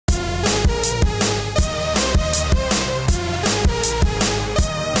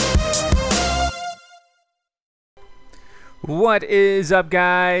What is up,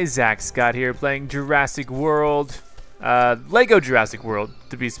 guys? ZackScott here playing Jurassic World. Lego Jurassic World,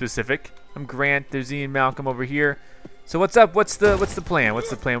 to be specific. I'm Grant. There's Ian Malcolm over here. So what's up? What's the plan? What's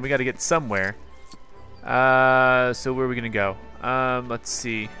the plan? We got to get somewhere. So where are we gonna go? Let's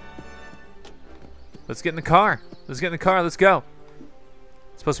see. Let's get in the car. Let's get in the car. Let's go.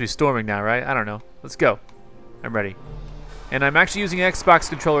 It's supposed to be storming now, right? I don't know. Let's go. I'm ready. And I'm actually using an Xbox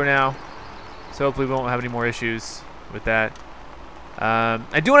controller now, so hopefully we won't have any more issues with that.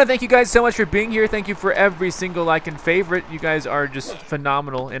 I do want to thank you guys so much for being here. Thank you for every single like and favorite. You guys are just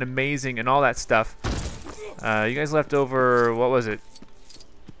phenomenal and amazing and all that stuff. You guys left over, what was it?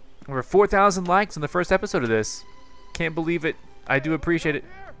 Over 4,000 likes on the first episode of this. Can't believe it. I do appreciate it.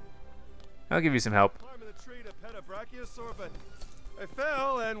 I'll give you some help. I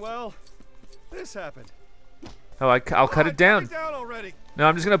fell and, well, this happened. Oh, I'll cut it down. No,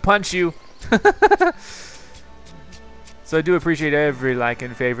 I'm just going to punch you. So I do appreciate every like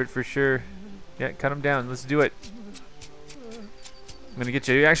and favorite for sure. Yeah, cut them down. Let's do it. I'm going to get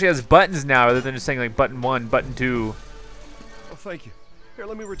you. It actually has buttons now rather than just saying like button 1, button 2. Oh, thank you. Here,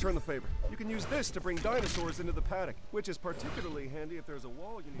 let me return the favor. You can use this to bring dinosaurs into the paddock, which is particularly handy if there's a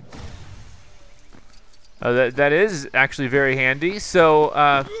wall you need to... That is actually very handy. So,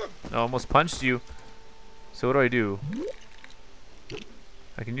 I almost punched you. So what do?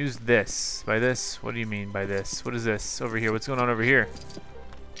 I can use this. By this? What do you mean by this? What is this over here? What's going on over here?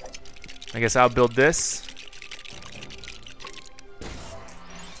 I guess I'll build this.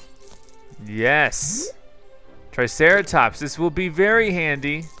 Yes. Triceratops. This will be very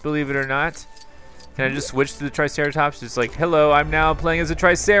handy, believe it or not. Can I just switch to the Triceratops? Just like, hello, I'm now playing as a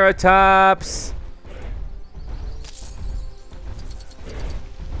Triceratops.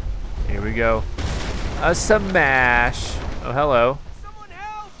 Here we go. A smash. Oh, hello. Someone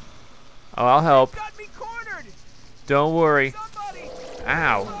help! Oh, I'll help. Got me cornered. Don't worry. Somebody.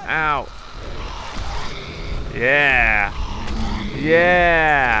 Ow, ow. Yeah.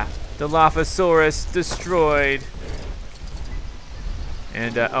 Yeah. Dilophosaurus destroyed.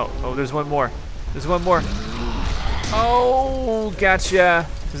 And, oh, there's one more. There's one more. Oh, gotcha.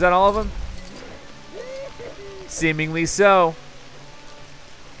 Is that all of them? Seemingly so.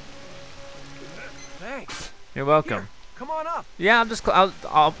 Thanks. You're welcome. Here, come on up. Yeah,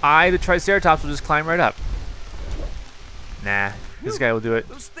 the Triceratops will just climb right up. Nah, this guy will do it.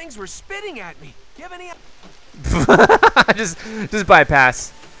 Those things were spitting at me. Do you have any? just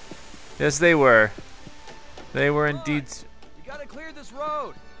bypass. Yes, they were. They were indeed. You gotta clear this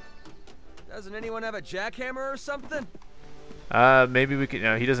road. Doesn't anyone have a jackhammer or something? Maybe we can.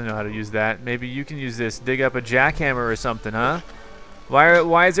 No, he doesn't know how to use that. Maybe you can use this. Dig up a jackhammer or something, huh?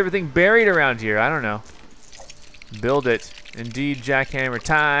 Why is everything buried around here? I don't know. Build it. Indeed, jackhammer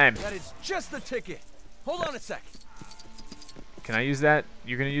time. That is just the ticket. Hold on a sec. Can I use that?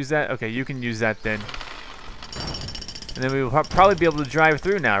 You're gonna use that? Okay, you can use that then. And then we will probably be able to drive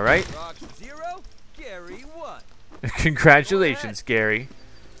through now, right? Rock 0, Gary 1. Congratulations, Gary.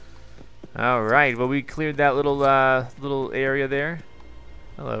 All right. Well, we cleared that little area there.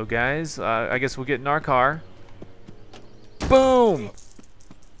 Hello, guys. I guess we'll get in our car. Boom!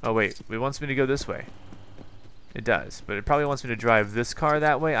 Oh wait, it wants me to go this way. It does, but it probably wants me to drive this car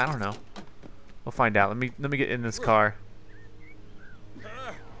that way. I don't know. We'll find out. Let me get in this car.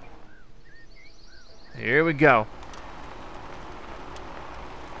 Here we go.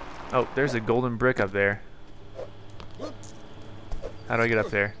 Oh, there's a golden brick up there. How do I get up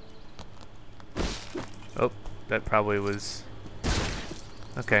there? Oh, that probably was...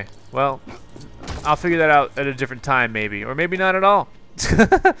 Okay, well, I'll figure that out at a different time maybe, or maybe not at all.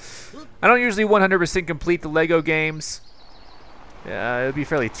 I don't usually 100% complete the Lego games. It would be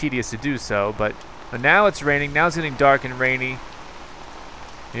fairly tedious to do so, but now it's raining. Now it's getting dark and rainy.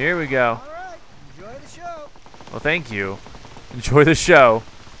 Here we go. All right, enjoy the show. Well, thank you. Enjoy the show.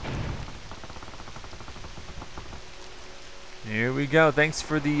 Here we go. Thanks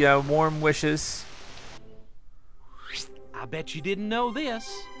for the warm wishes. I bet you didn't know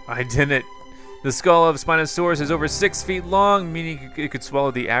this. I didn't. The skull of Spinosaurus is over 6 feet long, meaning it could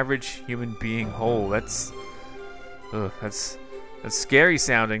swallow the average human being whole. That's scary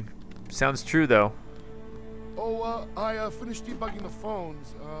sounding. Sounds true though. Oh, I finished debugging the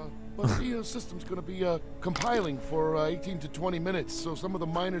phones, but the system's gonna be compiling for 18 to 20 minutes, so some of the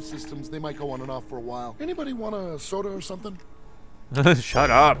minor systems, they might go on and off for a while. Anybody want a soda or something?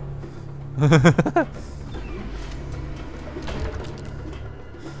 Shut up.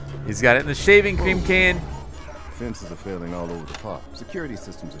 He's got it in the shaving cream can. Fences are failing all over the park. Security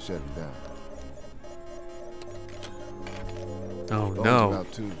systems are shutting down. Oh Phone's no.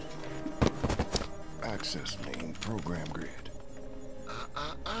 about to... Access main program grid.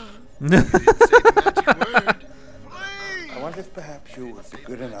 You didn't say the magic word. I wonder if perhaps you would be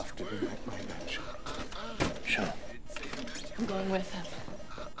good enough to be my mention. Sure. I'm going with him.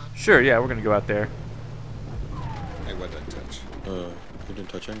 Sure, yeah, we're gonna go out there. Hey, what did I touch? We didn't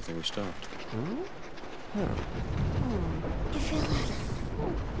touch anything. We stopped. You feel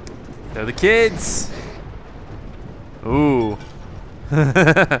like They're the kids. Ooh.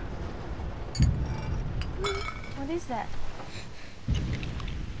 what is that?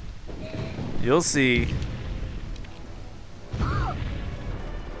 You'll see.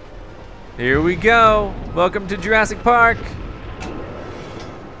 Here we go. Welcome to Jurassic Park.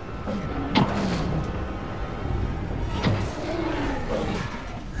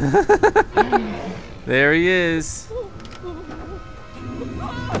 There he is.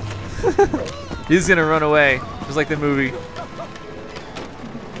 He's gonna run away, just like the movie.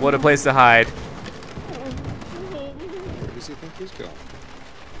 What a place to hide. Where does he think he's going?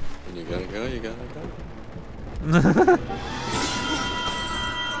 When you gotta go, you gotta go.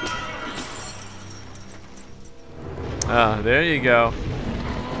 Ah, there you go.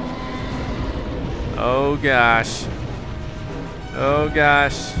 Oh gosh. Oh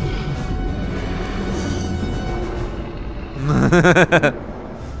gosh.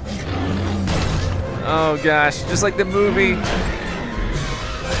 Oh gosh, just like the movie.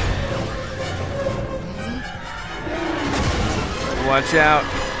 Watch out.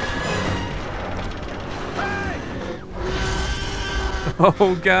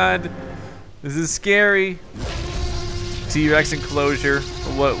 Oh god. This is scary. T-Rex enclosure.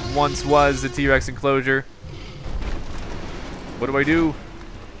 What once was the T-Rex enclosure. What do I do?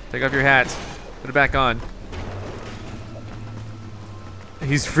 Take off your hat. Put it back on.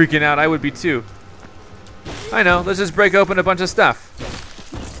 He's freaking out. I would be too. I know. Let's just break open a bunch of stuff.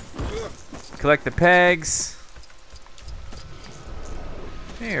 Collect the pegs.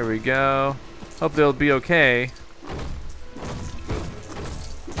 There we go. Hope they'll be okay.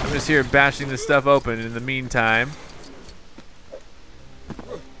 I'm just here bashing this stuff open in the meantime.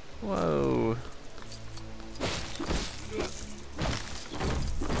 Whoa.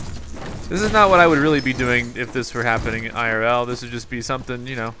 This is not what I would really be doing if this were happening in IRL. This would just be something,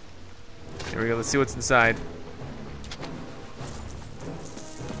 you know. Here we go. Let's see what's inside.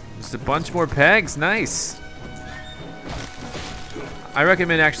 Just a bunch more pegs. Nice. I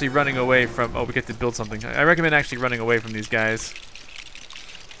recommend actually running away from... Oh, we get to build something. I recommend actually running away from these guys.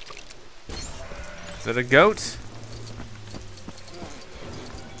 Is that a goat?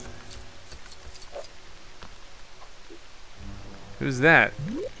 Who's that?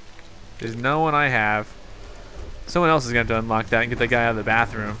 There's no one I have. Someone else is going to have to unlock that and get that guy out of the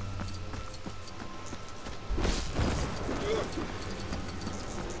bathroom.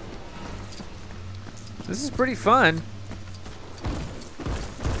 This is pretty fun.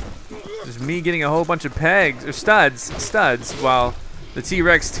 Just me getting a whole bunch of pegs, or studs, while the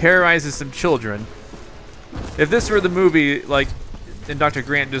T-Rex terrorizes some children. If this were the movie, like, and Dr.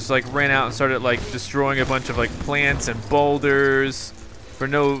 Grant just like ran out and started like destroying a bunch of like plants and boulders for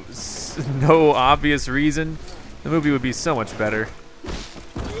no obvious reason, the movie would be so much better.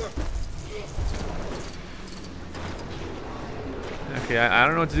 Okay, I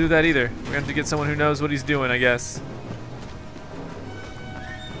don't know what to do with that either. We're gonna have to get someone who knows what he's doing, I guess.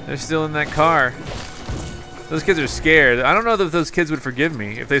 They're still in that car. Those kids are scared. I don't know that those kids would forgive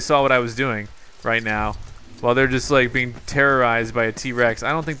me if they saw what I was doing right now while they're just like being terrorized by a T-Rex.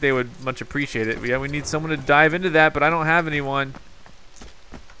 I don't think they would much appreciate it. Yeah, we need someone to dive into that, but I don't have anyone.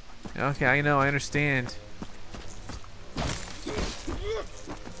 Okay, I know, I understand.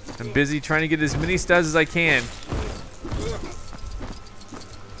 I'm busy trying to get as many studs as I can.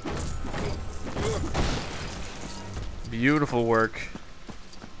 Beautiful work.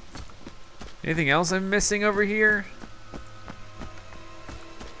 Anything else I'm missing over here?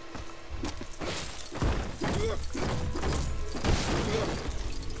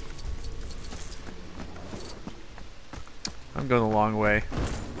 I'm going the long way.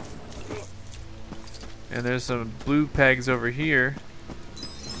 And there's some blue pegs over here.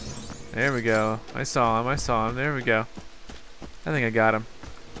 There we go. I saw him. There we go. I think I got him.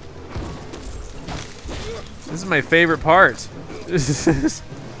 This is my favorite part. This is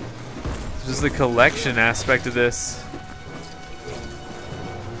just the collection aspect of this.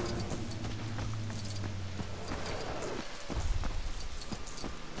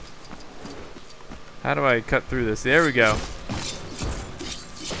 How do I cut through this? There we go.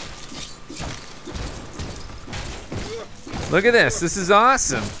 Look at this. This is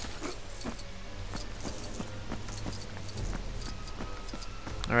awesome.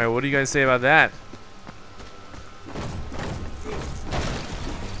 All right, what do you guys say about that?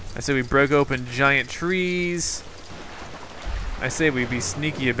 say we broke open giant trees. I say we be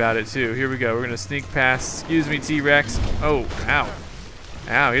sneaky about it too. Here we go. We're gonna sneak past. Excuse me, T-Rex. Oh, ow.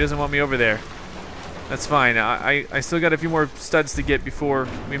 Ow, he doesn't want me over there. That's fine. I still got a few more studs to get before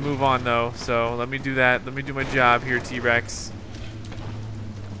we move on though. So let me do that. Let me do my job here, T-Rex.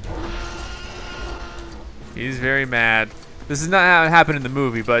 He's very mad. This is not how it happened in the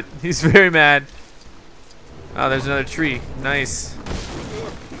movie, but he's very mad. Oh, there's another tree. Nice.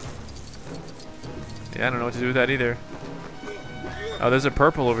 Yeah, I don't know what to do with that either. Oh, there's a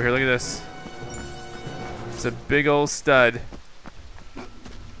purple over here. Look at this. It's a big old stud.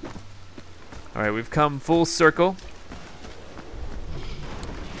 All right, we've come full circle,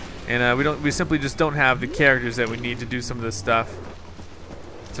 and we simply just don't have the characters that we need to do some of this stuff.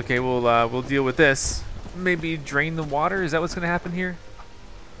 It's okay. We'll deal with this. Maybe drain the water. Is that what's gonna happen here?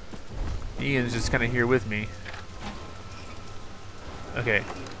 Ian's just kind of here with me. Okay.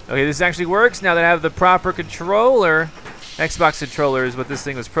 Okay, this actually works now that I have the proper controller. Xbox controller is what this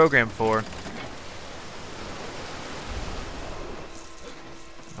thing was programmed for.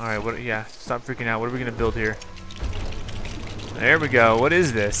 Alright, what? Yeah, stop freaking out. What are we gonna build here? There we go. What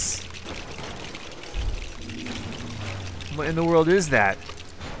is this? What in the world is that?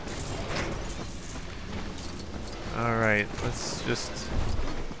 Alright, let's just...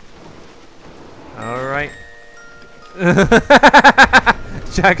 Alright.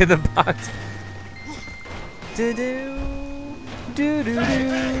 Jack in the Box. Do-do.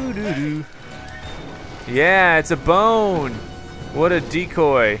 Do-do-do-do-do. Yeah, it's a bone. What a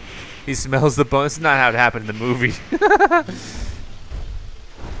decoy. He smells the bone. This is not how it happened in the movie.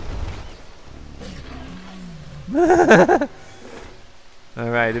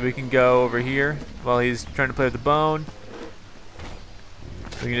 Alright, then we can go over here while he's trying to play with the bone.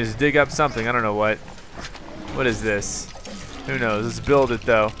 We can just dig up something. I don't know what. What is this? Who knows? Let's build it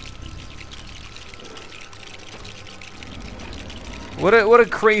though. What a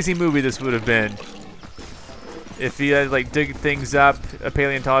crazy movie this would have been. If he had like dig things up, a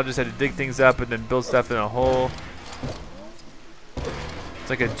paleontologist had to dig things up and then build stuff in a hole. It's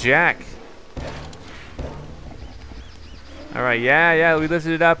like a jack. Alright, yeah, we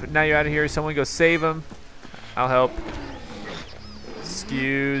lifted it up. Now you're out of here. Someone go save him. I'll help.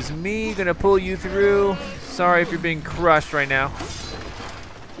 Excuse me, gonna pull you through. Sorry if you're being crushed right now.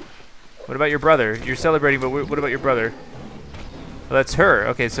 What about your brother? You're celebrating, but what about your brother? Well, that's her.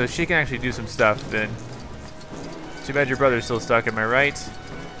 Okay, so she can actually do some stuff then. Too bad your brother's still stuck, am I right?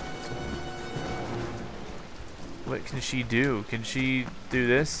 What can she do? Can she do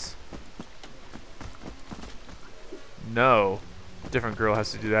this? No. Different girl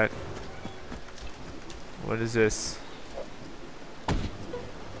has to do that. What is this?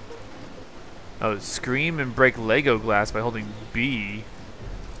 Oh, scream and break Lego glass by holding B.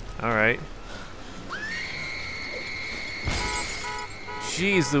 Alright.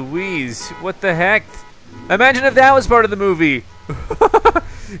 Jeez Louise, what the heck? Imagine if that was part of the movie.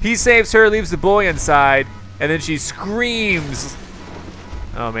 He saves her, leaves the boy inside, and then she screams.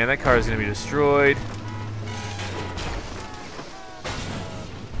 Oh man, that car is gonna be destroyed.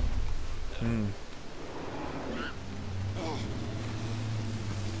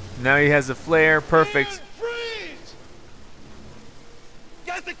 Now he has a flare, perfect.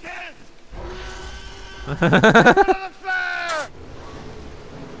 Get the can!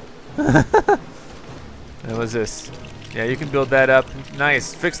 What was this? Yeah, you can build that up.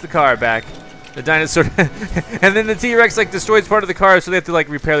 Nice. Fix the car back. The dinosaur, and then the T-Rex like destroys part of the car, so they have to like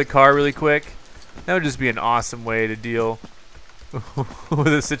repair the car really quick. That would just be an awesome way to deal with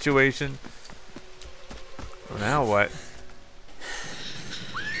a situation. Well, now what?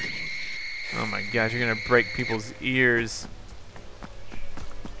 Oh my gosh, you're gonna break people's ears.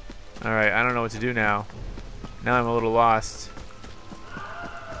 Alright, I don't know what to do now. Now I'm a little lost.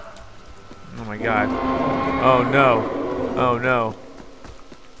 Oh my god. Oh no. Oh no.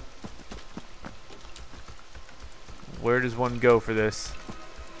 Where does one go for this?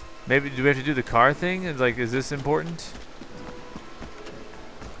 Maybe, do we have to do the car thing? Like, is this important?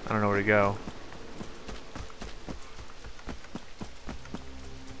 I don't know where to go.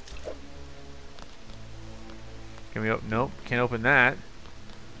 Can we open? Nope, can't open that.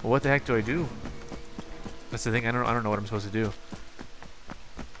 Well, what the heck do I do? That's the thing. I don't know what I'm supposed to do.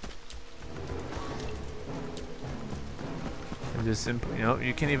 I'm just you know,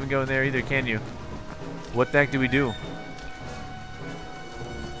 you can't even go in there either, can you? What the heck do we do?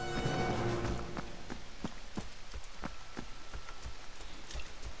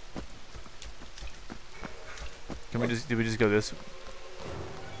 Can we just? Do we just go this?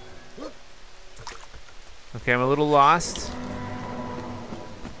 Okay, I'm a little lost.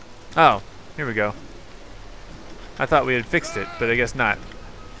 Oh, here we go. I thought we had fixed it, but I guess not.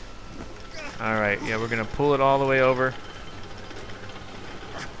 Alright, yeah, we're gonna pull it all the way over.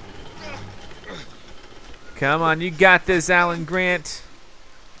 Come on, you got this, Alan Grant.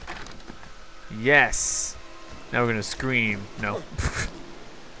 Yes. Now we're gonna scream. No.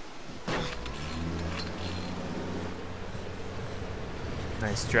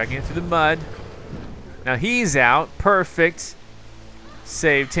 Nice, dragging it through the mud. Now he's out. Perfect.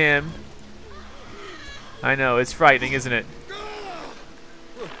 Saved him. I know, it's frightening, isn't it?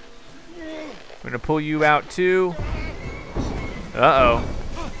 We're gonna pull you out too. Uh-oh.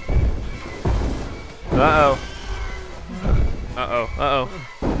 Uh-oh. Uh-oh. Uh-oh.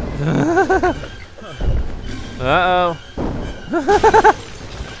 Uh-oh.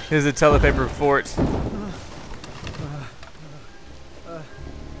 Here's a telepaper fort.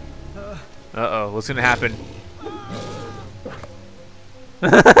 Uh-oh, what's gonna happen?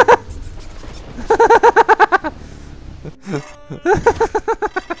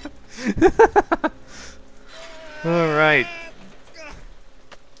 All right.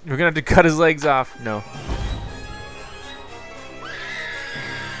 We're gonna have to cut his legs off. No.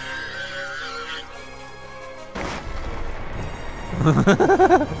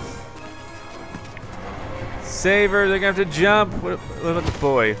 Save her, they're gonna have to jump. What about the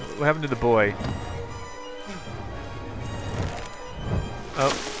boy? What happened to the boy?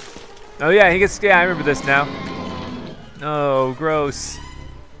 Oh. Oh yeah, he gets, yeah, I remember this now. Oh, gross.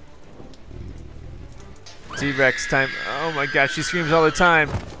 T-Rex time. Oh my gosh, she screams all the time.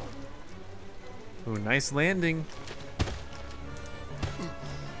 Ooh, nice landing.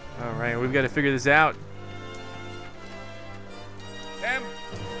 All right, we've got to figure this out. Tim,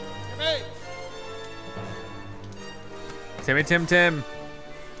 Timmy. Timmy, Tim.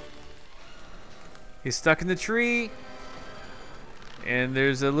 He's stuck in the tree. And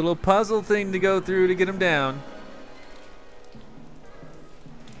there's a little puzzle thing to go through to get him down.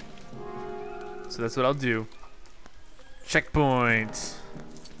 So that's what I'll do. Checkpoint.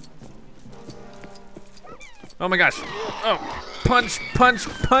 Oh my gosh. Oh, punch.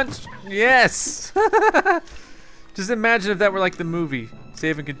 Yes. Just imagine if that were like the movie.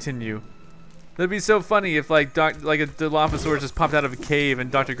 Save and continue. That'd be so funny if like a Dilophosaurus just popped out of a cave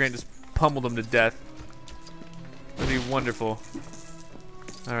and Dr. Grant just pummeled him to death. That'd be wonderful.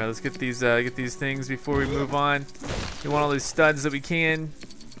 All right, let's get these things before we move on. We want all these studs that we can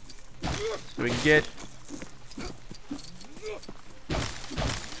get.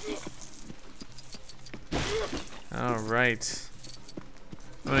 All right.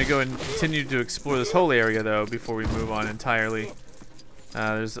 I'm gonna go and continue to explore this whole area though before we move on entirely.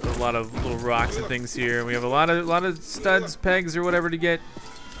 There's a lot of little rocks and things here. We have a lot of studs, pegs, or whatever to get.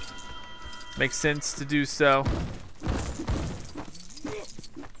 Makes sense to do so.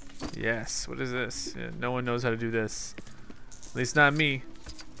 Yes. What is this? Yeah, no one knows how to do this. At least not me.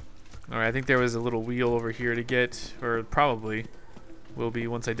 All right. I think there was a little wheel over here to get, or probably will be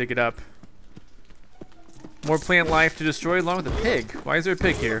once I dig it up. More plant life to destroy along with a pig. Why is there a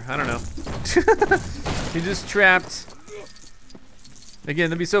pig here? I don't know. He's just trapped. Again,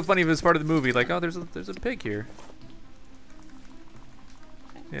 that'd be so funny if it was part of the movie. Like, oh, there's a pig here.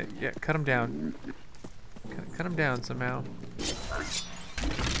 Yeah, cut him down. Cut him down somehow.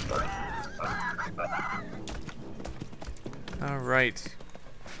 All right.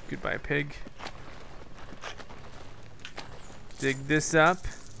 Goodbye, pig. Dig this up.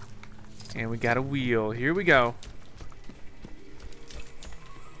 And we got a wheel. Here we go.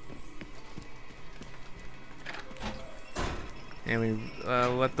 And we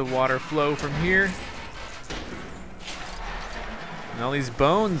let the water flow from here. And all these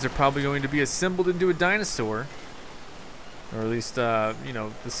bones are probably going to be assembled into a dinosaur. Or at least, you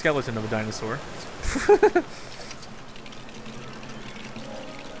know, the skeleton of a dinosaur.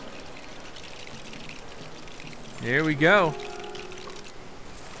 Here we go.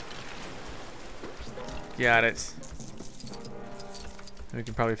 Got it. We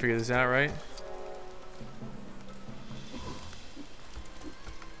can probably figure this out, right?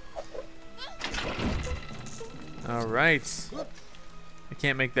 All right. I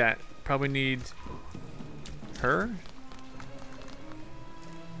can't make that. Probably need her.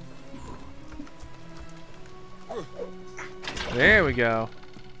 There we go.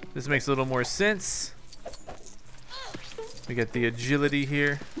 This makes a little more sense. We got the agility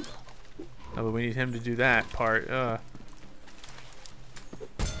here. Oh, but we need him to do that part.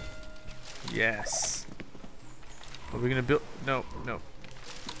 Yes. Are we gonna build? No.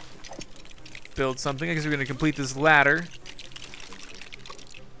 Build something. I guess we're gonna complete this ladder.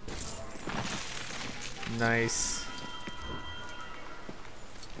 Nice.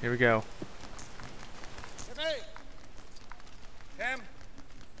 Here we go. Hey! Tim?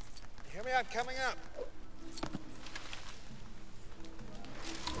 Hear me? I'm coming up.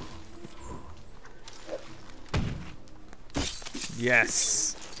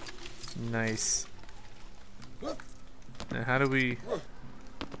 Yes. Nice. Now how do we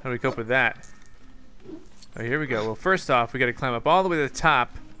cope with that? Oh, here we go. Well, first off, we got to climb up all the way to the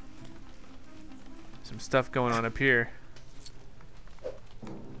top. Some stuff going on up here.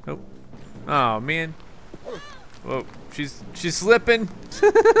 Oh. Oh man. Whoa. She's slipping.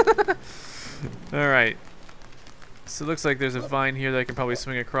 All right. So it looks like there's a vine here that I can probably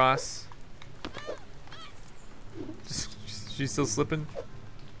swing across. She's still slipping.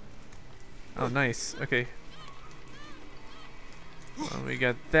 Oh, nice. Okay. Well, we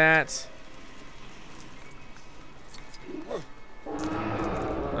got that.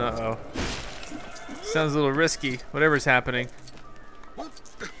 Uh-oh. Sounds a little risky. Whatever's happening.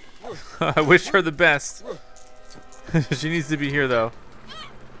 I wish her the best. She needs to be here, though.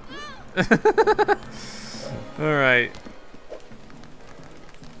 All right.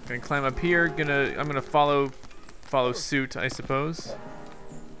 Gonna climb up here. I'm gonna follow suit, I suppose.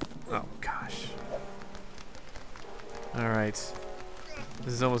 Oh gosh. All right.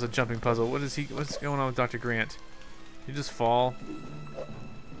 This is almost a jumping puzzle. What's going on with Dr. Grant? You just fall.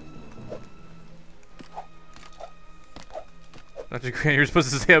 Dr. Grant, you're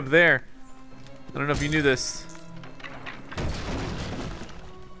supposed to stay up there. I don't know if you knew this.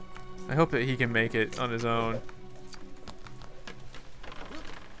 I hope that he can make it on his own.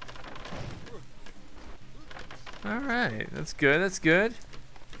 Alright, that's good, that's good.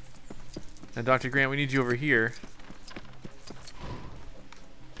 Now, Dr. Grant, we need you over here.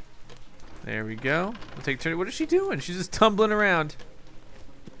 There we go. We'll take a turn. What is she doing? She's just tumbling around.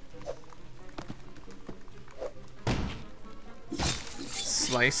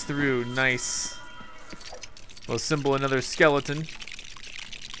 Slice through, nice. We'll assemble another skeleton.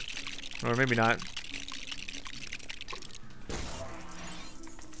 Or maybe not.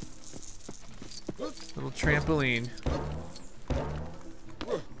 Little trampoline.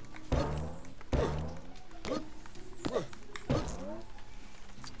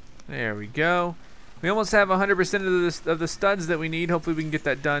 There we go. We almost have 100% of the studs that we need. Hopefully we can get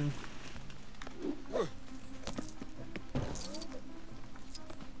that done.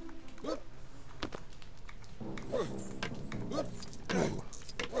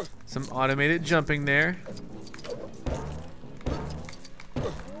 Some automated jumping there.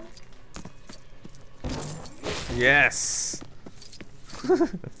 Yes.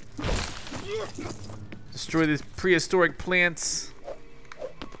 Destroy these prehistoric plants.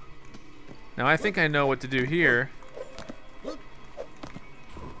 Now I think I know what to do here.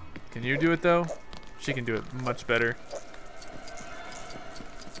 Can you do it though? She can do it much better.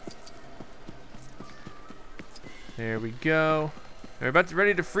 There we go. We're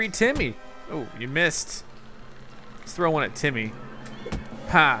ready to free Timmy. Oh, you missed. Let's throw one at Timmy.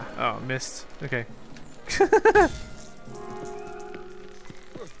 Ha! Oh, missed. Okay.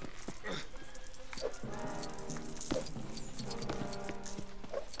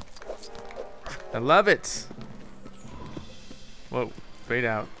 I love it. Whoa, fade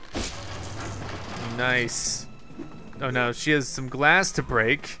out. Nice. Oh no, she has some glass to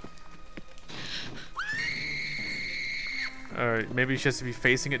break. Or maybe she has to be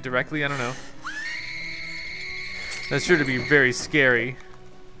facing it directly, I don't know. That's sure to be very scary.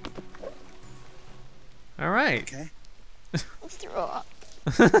 Alright. Okay. Throw up.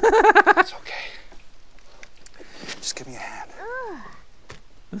 It's okay. Just give me a hand.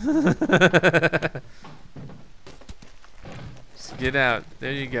 Just get out.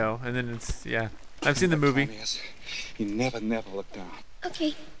 There you go. And then it's, yeah. I've seen the movie. You never look down.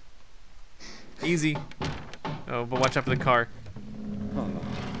 Okay. Easy. Oh, but watch out for the car. Oh, no.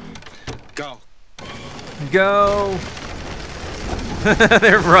 Go. Go!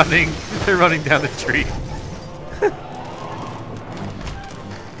 They're running. They're running down the tree.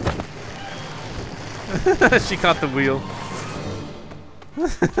 She caught the wheel.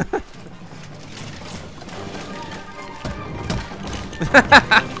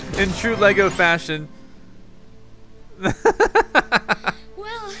 In true Lego fashion.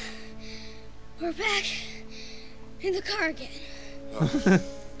 Well, we're back in the car again. Well,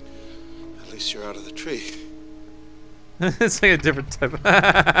 at least you're out of the tree. It's like a different type of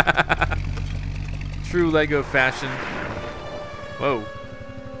true Lego fashion. Whoa.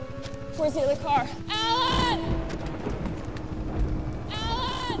 Where's the other car? Alan!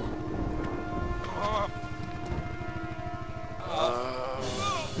 Alan!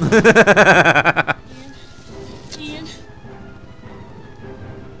 Ian?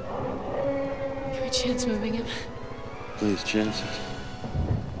 chances.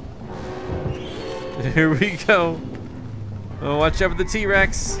 Here we go. Oh, watch out for the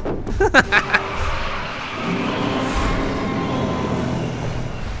T-Rex.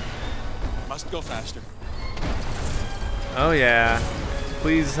 Must go faster. Oh yeah.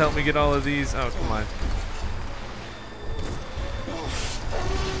 Please help me get all of these. Oh, come on.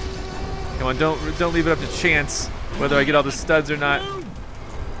 Come on, don't leave it up to chance whether I get all the studs or not.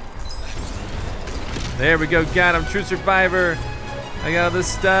 There we go, got him, true survivor. I got all the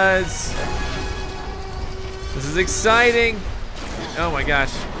studs. This is exciting. Oh my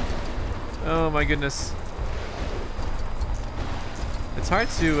gosh. Oh my goodness. It's hard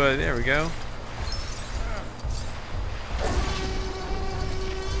to, there we go.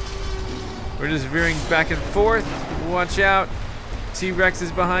 We're just veering back and forth. Watch out. T-Rex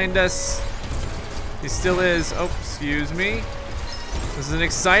is behind us. He still is. Oh, excuse me. This is an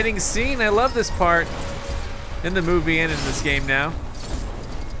exciting scene. I love this part. In the movie and in this game now.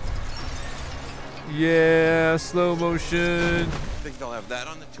 Yeah, slow motion. Think they'll have that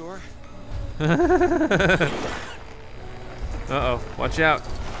on the tour? Uh-oh, watch out.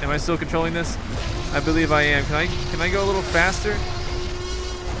 Am I still controlling this? I believe I am. Can I go a little faster?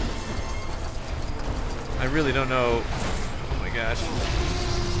 I really don't know. Oh my gosh.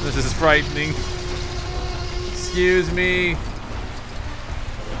 This is frightening. Excuse me.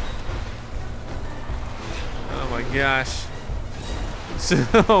 Oh my gosh.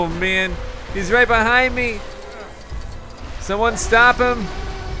 Oh man. He's right behind me. Someone stop him.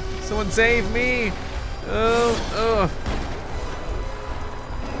 Someone save me. Oh.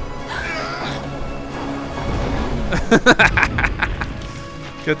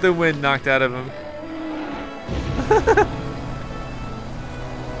 Got the wind knocked out of him.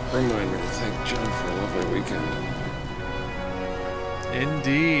 Remind me to thank John for a lovely weekend.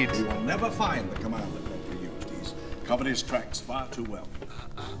 Indeed. You will never find the command that you used. He's covered his tracks far too well.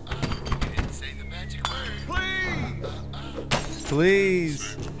 Say the magic word.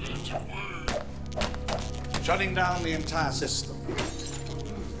 Please. Shutting down the entire system.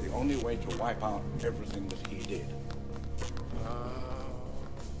 The only way to wipe out everything that he did.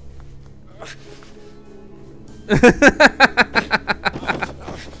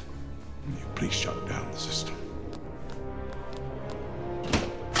 Please shut down the system.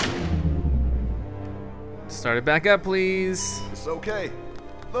 Start it back up, please. It's okay.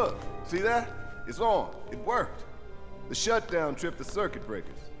 Look, see that? It's on. It worked. The shutdown tripped the circuit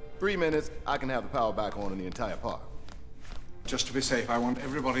breakers. 3 minutes, I can have the power back on in the entire park. Just to be safe, I want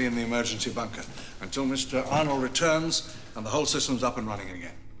everybody in the emergency bunker until Mr. Arnold returns and the whole system's up and running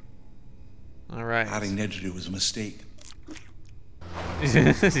again. All right. Having Ned to do was a mistake.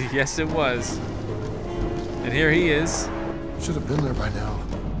 Yes, it was. And here he is. Should have been there by now.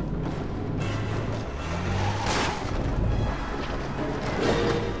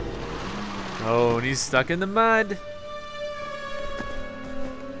 Oh, and he's stuck in the mud.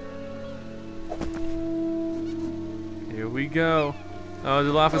 Here we go. Oh,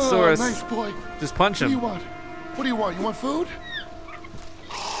 the Dilophosaurus. Oh, nice boy. Just punch him. What do you want? What do you want? You want food?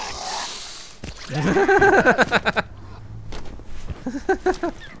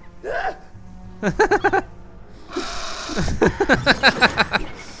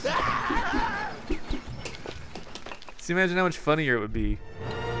 See, imagine how much funnier it would be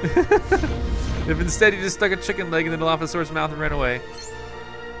if instead he just stuck a chicken leg in the Dilophosaurus' mouth and ran away.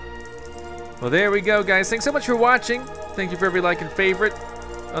 Well, there we go, guys. Thanks so much for watching. Thank you for every like and favorite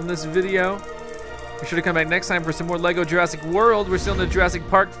on this video. Be sure to come back next time for some more LEGO Jurassic World. We're still in the Jurassic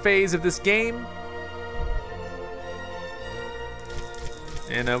Park phase of this game.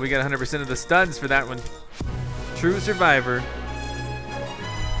 And we got 100% of the studs for that one. True survivor.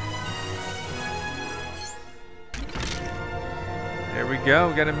 There we go,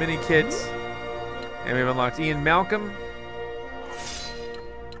 we got a mini kit. And we've unlocked Ian Malcolm,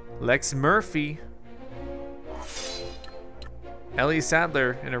 Lex Murphy, Ellie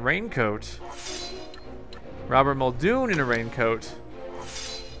Sadler in a raincoat, Robert Muldoon in a raincoat,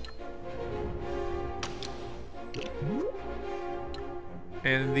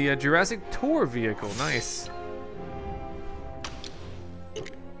 and the Jurassic Tour vehicle. Nice.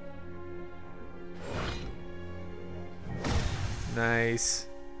 Nice.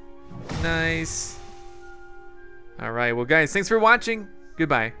 Nice. All right, well guys, thanks for watching.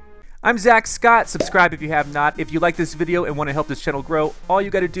 Goodbye. I'm ZackScott. Subscribe if you have not. If you like this video and want to help this channel grow, all you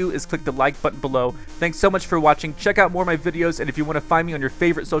got to do is click the like button below. Thanks so much for watching. Check out more of my videos, and if you want to find me on your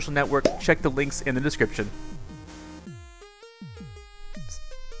favorite social network, check the links in the description.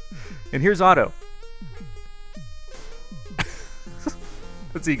 And here's Otto.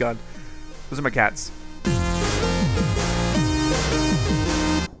 What's he gone? Those are my cats.